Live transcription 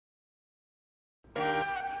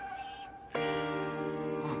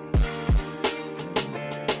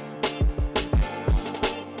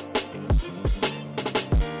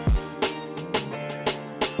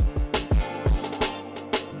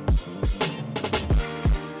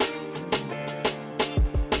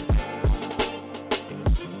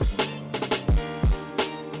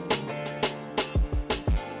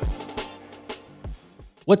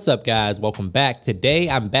What's up guys, welcome back. Today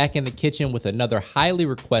I'm back in the kitchen with another highly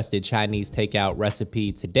requested Chinese takeout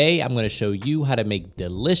recipe. Today I'm going to show you how to make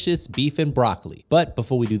delicious beef and broccoli. But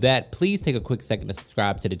before we do that, please take a quick second to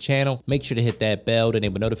subscribe to the channel. Make sure to hit that bell to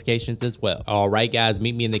enable notifications as well. Alright guys,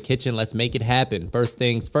 meet me in the kitchen, let's make it happen. First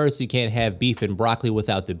things first, you can't have beef and broccoli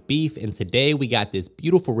without the beef, and today we got this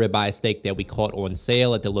beautiful ribeye steak that we caught on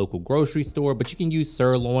sale at the local grocery store, but you can use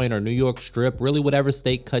sirloin or New York strip, really whatever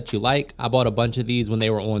steak cut you like. I bought a bunch of these when they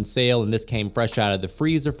were on sale, and this came fresh out of the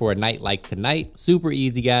freezer for a night like tonight. Super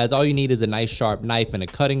easy guys, all you need is a nice sharp knife and a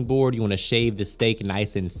cutting board. You want to shave the steak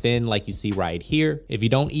nice and thin like you see right here. If you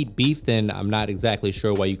don't eat beef, then I'm not exactly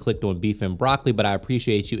sure why you clicked on beef and broccoli, but I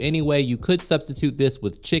appreciate you anyway. You could substitute this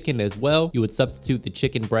with chicken as well. You would substitute the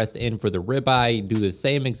chicken breast in for the ribeye, do the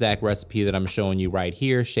same exact recipe that I'm showing you right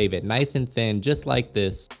here, shave it nice and thin just like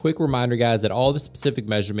this. Quick reminder guys that all the specific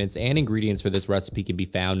measurements and ingredients for this recipe can be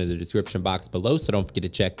found in the description box below, so don't forget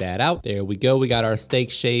to check that out. There we go. We got our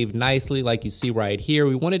steak shaved nicely like you see right here.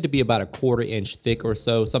 We want it to be about a 1/4 inch thick or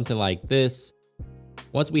so, something like this.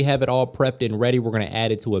 Once we have it all prepped and ready, we're going to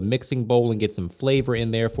add it to a mixing bowl and get some flavor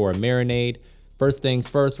in there for a marinade. First things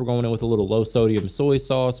first, we're going in with a little low sodium soy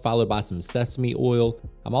sauce followed by some sesame oil.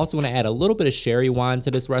 I'm also going to add a little bit of sherry wine to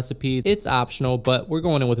this recipe. It's optional, but we're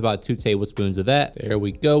going in with about 2 tablespoons of that. There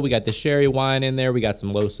we go. We got the sherry wine in there. We got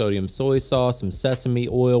some low sodium soy sauce, some sesame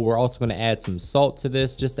oil. We're also going to add some salt to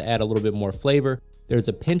this just to add a little bit more flavor. There's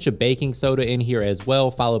a pinch of baking soda in here as well,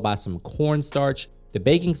 followed by some cornstarch. The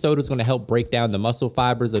baking soda is going to help break down the muscle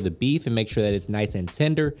fibers of the beef and make sure that it's nice and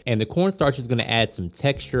tender. And the cornstarch is going to add some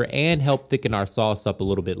texture and help thicken our sauce up a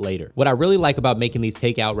little bit later. What I really like about making these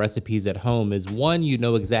takeout recipes at home is 1, you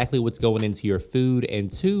know exactly what's going into your food, and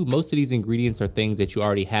 2, most of these ingredients are things that you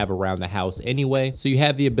already have around the house anyway. So you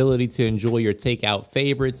have the ability to enjoy your takeout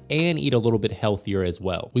favorites and eat a little bit healthier as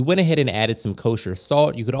well. We went ahead and added some kosher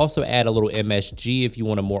salt. You could also add a little MSG if you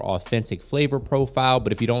want a more authentic flavor profile,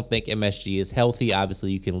 but if you don't think MSG is healthy,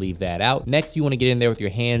 obviously you can leave that out. Next, you want to get in there with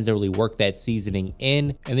your hands and really work that seasoning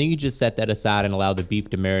in, and then you just set that aside and allow the beef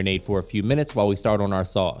to marinate for a few minutes while we start on our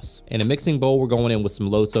sauce. In a mixing bowl, we're going in with some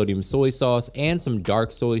low sodium soy sauce and some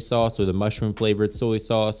dark soy sauce or the mushroom flavored soy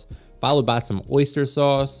sauce, followed by some oyster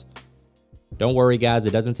sauce. Don't worry guys,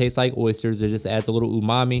 it doesn't taste like oysters, it just adds a little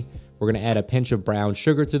umami. We're going to add a pinch of brown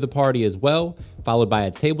sugar to the party as well, followed by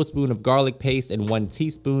a tablespoon of garlic paste and 1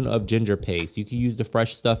 teaspoon of ginger paste. You can use the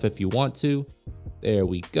fresh stuff if you want to. There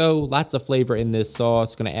we go. Lots of flavor in this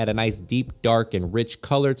sauce. Going to add a nice deep, dark, and rich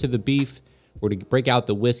color to the beef. We're going to break out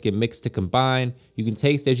the whisk and mix to combine. You can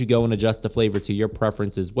taste as you go and adjust the flavor to your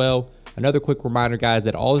preference as well. Another quick reminder, guys,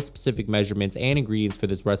 that all the specific measurements and ingredients for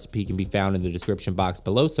this recipe can be found in the description box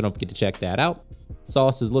below, so don't forget to check that out.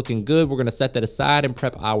 Sauce is looking good. We're going to set that aside and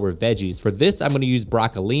prep our veggies. For this, I'm going to use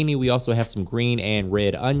broccolini. We also have some green and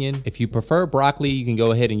red onion. If you prefer broccoli, you can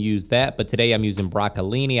go ahead and use that, but today I'm using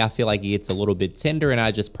broccolini. I feel like it gets a little bit tender, and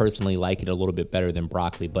I just personally like it a little bit better than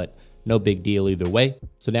broccoli, but no big deal either way.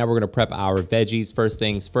 So now we're going to prep our veggies. First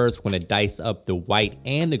things first, we're going to dice up the white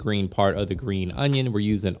and the green part of the green onion. We're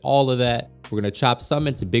using all of that. We're going to chop some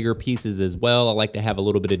into bigger pieces as well. I like to have a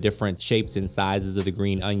little bit of different shapes and sizes of the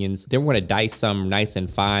green onions. Then we're going to dice some nice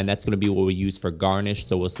and fine. That's going to be what we use for garnish,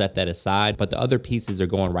 so we'll set that aside. But the other pieces are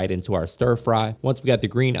going right into our stir fry. Once we got the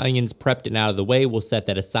green onions prepped and out of the way, we'll set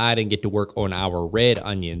that aside and get to work on our red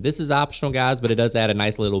onion. This is optional, guys, but it does add a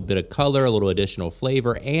nice little bit of color, a little additional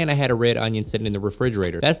flavor, and I had a red onion sitting in the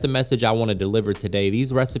refrigerator. That's the message I want to deliver today.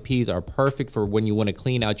 These recipes are perfect for when you want to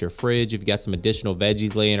clean out your fridge. If you got some additional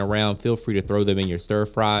veggies laying around, feel free to throw them in your stir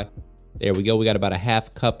fry. There we go. We got about a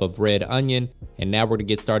 ½ cup of red onion, and now we're going to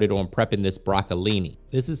get started on prepping this broccolini.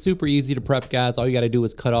 This is super easy to prep, guys. All you got to do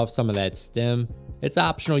is cut off some of that stem. It's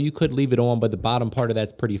optional. You could leave it on, but the bottom part of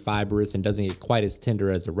that's pretty fibrous and doesn't get quite as tender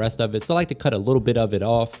as the rest of it. So I like to cut a little bit of it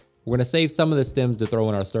off. We're going to save some of the stems to throw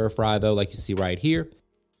in our stir fry though, like you see right here.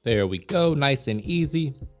 There we go. Nice and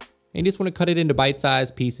easy. And you just want to cut it into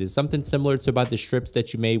bite-sized pieces, something similar to about the strips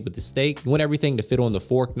that you made with the steak. You want everything to fit on the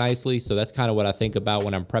fork nicely, so that's kind of what I think about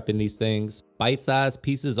when I'm prepping these things. Bite-sized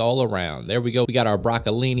pieces all around. There we go. We got our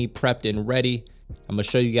broccolini prepped and ready. I'm going to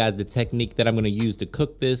show you guys the technique that I'm going to use to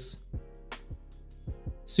cook this.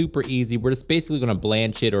 Super easy. We're just basically going to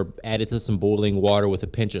blanch it or add it to some boiling water with a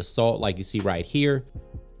pinch of salt like you see right here.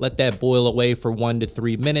 Let that boil away for 1 to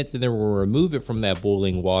 3 minutes, and then we'll remove it from that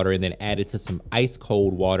boiling water and then add it to some ice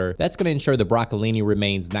cold water. That's going to ensure the broccolini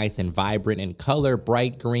remains nice and vibrant in color,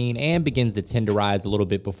 bright green, and begins to tenderize a little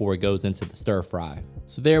bit before it goes into the stir fry.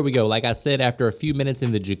 So there we go. Like I said, after a few minutes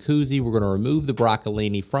in the jacuzzi, we're going to remove the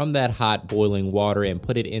broccolini from that hot boiling water and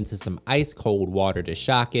put it into some ice cold water to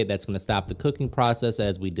shock it. That's going to stop the cooking process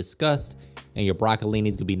as we discussed. and your broccolini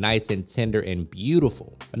is gonna be nice and tender and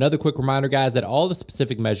beautiful. Another quick reminder, guys, that all the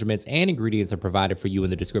specific measurements and ingredients are provided for you in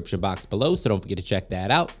the description box below, so don't forget to check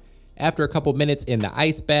that out. After a couple minutes in the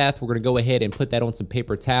ice bath, we're gonna go ahead and put that on some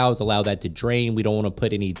paper towels, allow that to drain. We don't wanna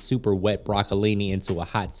put any super wet broccolini into a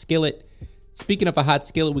hot skillet. Speaking of a hot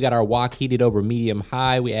skillet, we got our wok heated over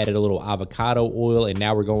medium-high. We added a little avocado oil, and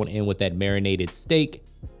now we're going in with that marinated steak.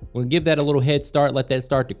 We're gonna give that a little head start, let that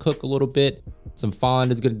start to cook a little bit. Some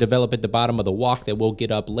fond is gonna develop at the bottom of the wok that we'll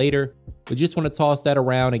get up later. We just wanna toss that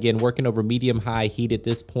around, again, working over medium-high heat at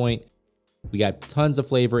this point. We got tons of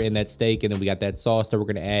flavor in that steak, and then we got that sauce that we're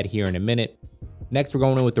gonna add here in a minute. Next, we're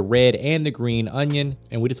going in with the red and the green onion,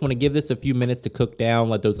 and we just wanna give this a few minutes to cook down,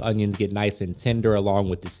 let those onions get nice and tender along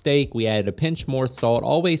with the steak. We added a pinch more salt,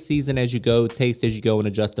 always season as you go, taste as you go, and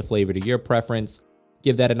adjust the flavor to your preference.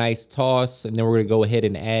 Give that a nice toss, and then we're gonna go ahead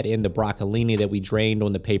and add in the broccolini that we drained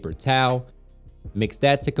on the paper towel. Mix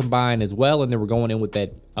that to combine as well, and then we're going in with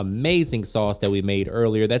that amazing sauce that we made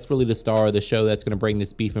earlier. That's really the star of the show. That's gonna bring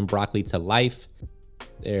this beef and broccoli to life.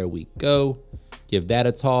 There we go. Give that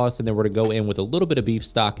a toss, and then we're gonna go in with a little bit of beef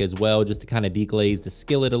stock as well, just to kind of deglaze the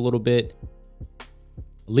skillet a little bit.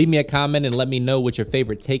 Leave me a comment and let me know what your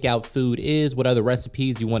favorite takeout food is, what other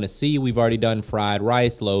recipes you wanna see. We've already done fried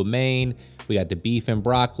rice, lo mein. We got the beef and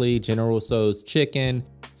broccoli, General Tso's chicken,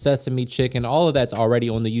 sesame chicken, all of that's already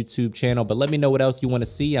on the YouTube channel, but let me know what else you wanna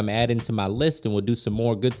see. I'm adding to my list, and we'll do some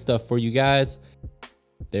more good stuff for you guys.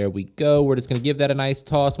 There we go. We're just gonna give that a nice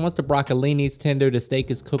toss. Once the broccolini's tender, the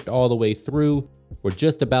steak is cooked all the way through. We're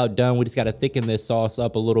just about done. We just gotta thicken this sauce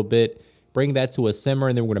up a little bit, bring that to a simmer,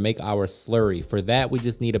 and then we're gonna make our slurry. For that, we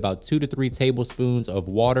just need about 2 to 3 tablespoons of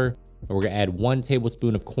water, and we're gonna add 1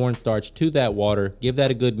 tablespoon of cornstarch to that water, give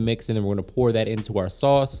that a good mix, and then we're gonna pour that into our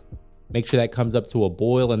sauce. Make sure that comes up to a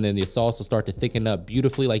boil, and then the sauce will start to thicken up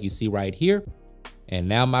beautifully like you see right here. And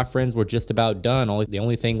now, my friends, we're just about done. The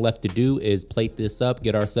only thing left to do is plate this up,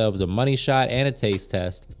 get ourselves a money shot and a taste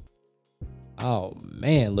test. Oh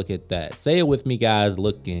man, look at that. Say it with me, guys,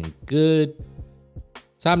 looking good.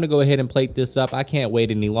 Time to go ahead and plate this up. I can't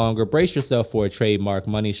wait any longer. Brace yourself for a trademark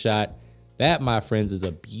money shot. That, my friends, is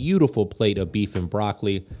a beautiful plate of beef and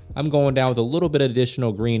broccoli. I'm going down with a little bit of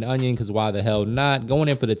additional green onion, because why the hell not? Going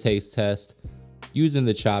in for the taste test, using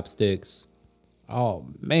the chopsticks. Oh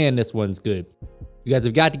man, this one's good. You guys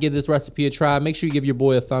have got to give this recipe a try. Make sure you give your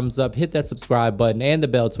boy a thumbs up, hit that subscribe button and the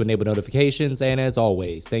bell to enable notifications. And as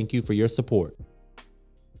always, thank you for your support.